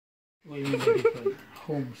What do you mean by different?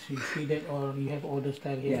 Homes, you see that, or you have order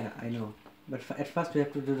style here? Yeah, I know. But at first we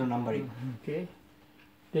have to do the numbering. Okay.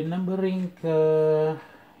 The numbering,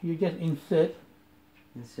 you just insert.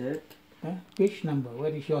 Insert. Page number.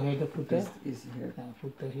 Where is your header footer? Is here.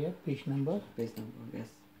 Footer here. Page number. Page number, yes.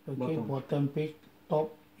 Okay. Bottom page,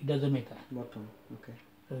 top. It doesn't matter. Bottom. Okay.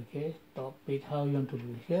 Okay. Top page. How you want to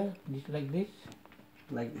do it? Here. This like this.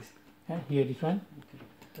 Like this. Here this one.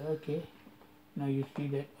 Okay. Okay. Now you see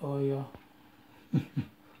that all your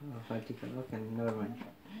vertical. Okay. Never mind.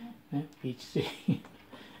 Page 3.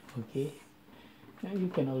 Okay. Now you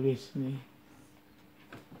can always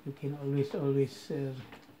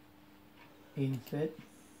insert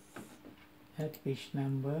page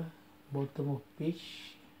number, bottom of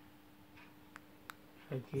page.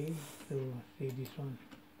 Okay, so say this one.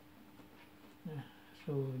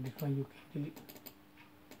 So this one you can delete.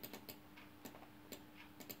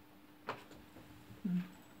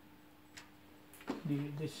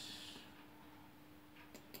 Delete this.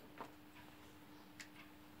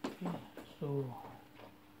 Okay, so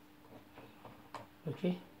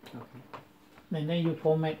okay. And then you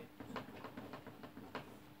format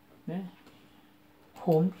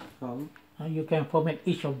homes. You can format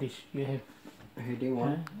each of these. You have heading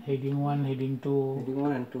 1, heading 1, heading 2. Heading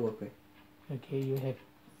 1 and 2. Okay. Okay, you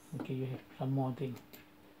have some more thing.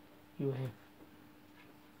 You have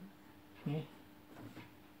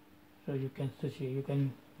so you can search here. You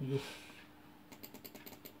can use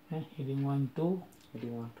heading 1, 2.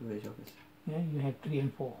 Heading 1, 2 is obvious. You have 3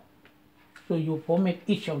 and 4. So you format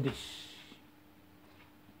each of this.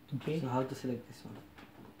 Okay. So how to select this one?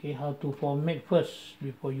 Okay, how to format first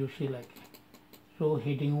before you select. So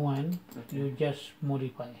heading 1, you just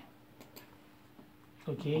modify.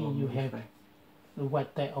 Okay, you have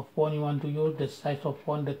what type of font you want to use, the size of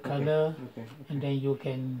font, the color, and then you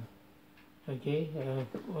can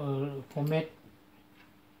format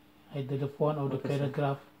either the font or the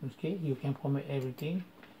paragraph. Okay, you can format everything,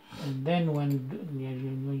 and then when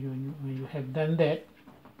you have done that,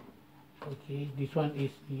 okay, this one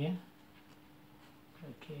is here.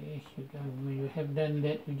 Okay, when you have done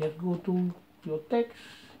that, you just go to your text.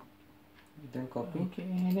 Then copy. Okay,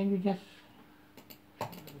 and then you just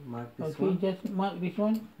mark this one. Just mark this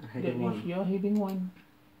one. Heading 1. Is your heading 1.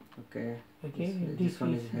 Okay. Okay, this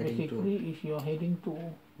one is heading 2. Basically is your heading 2.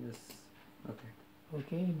 Yes. Okay.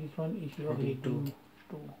 Okay, this one is your heading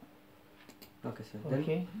 2. Okay, sir.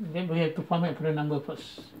 Okay, then we have to format for the number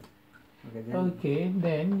first. Okay,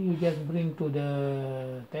 then you just bring to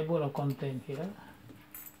the table of content here.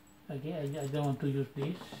 Okay, I don't want to use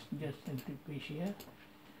this, just empty page here.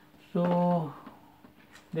 So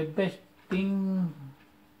the best thing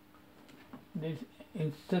is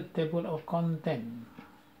insert table of content.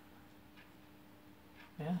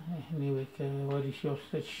 Anyway, what is your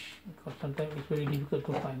search? Because sometimes it's very difficult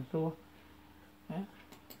to find. So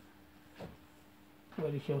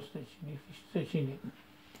what is your search? If you search in it.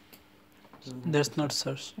 There's not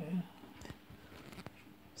search.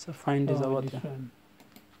 So find is about this one.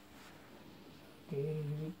 Okay,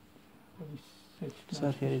 what is search?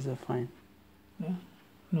 Sir, here is a find.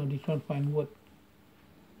 No, this one find word.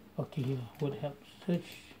 Okay, here word help search.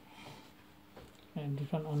 And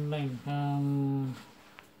this one online.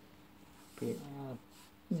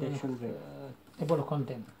 Section break. Table of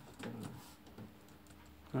content.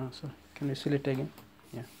 So can you select again?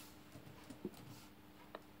 Yeah.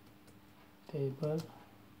 Table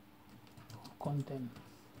of content.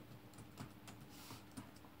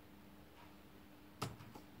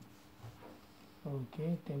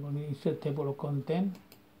 Okay, insert table of content.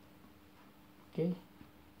 Okay,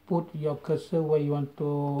 put your cursor where you want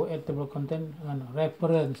to add table of content and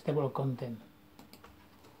reference table of content.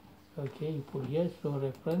 Okay, you put here, so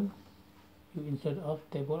reference, you insert of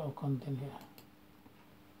table of content here.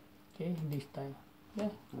 Okay, this time. Yeah.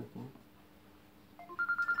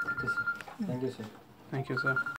 Okay, sir. Thank you, sir. Thank you, sir.